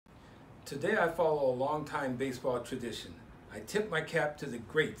Today I follow a long-time baseball tradition. I tip my cap to the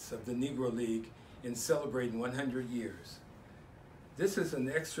greats of the Negro League in celebrating 100 years. This is an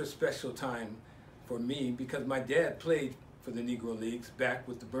extra special time for me because my dad played for the Negro Leagues back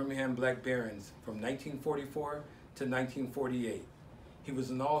with the Birmingham Black Barons from 1944 to 1948. He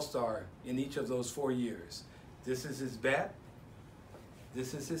was an all-star in each of those 4 years. This is his bat.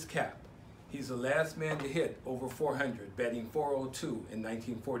 This is his cap. He's the last man to hit over 400, batting .402 in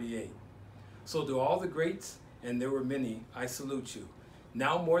 1948. So to all the greats, and there were many, I salute you.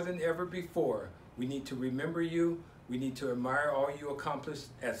 Now more than ever before, we need to remember you. We need to admire all you accomplished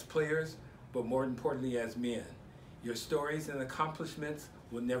as players, but more importantly as men. Your stories and accomplishments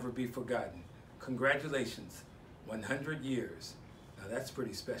will never be forgotten. Congratulations, 100 years. Now that's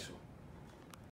pretty special.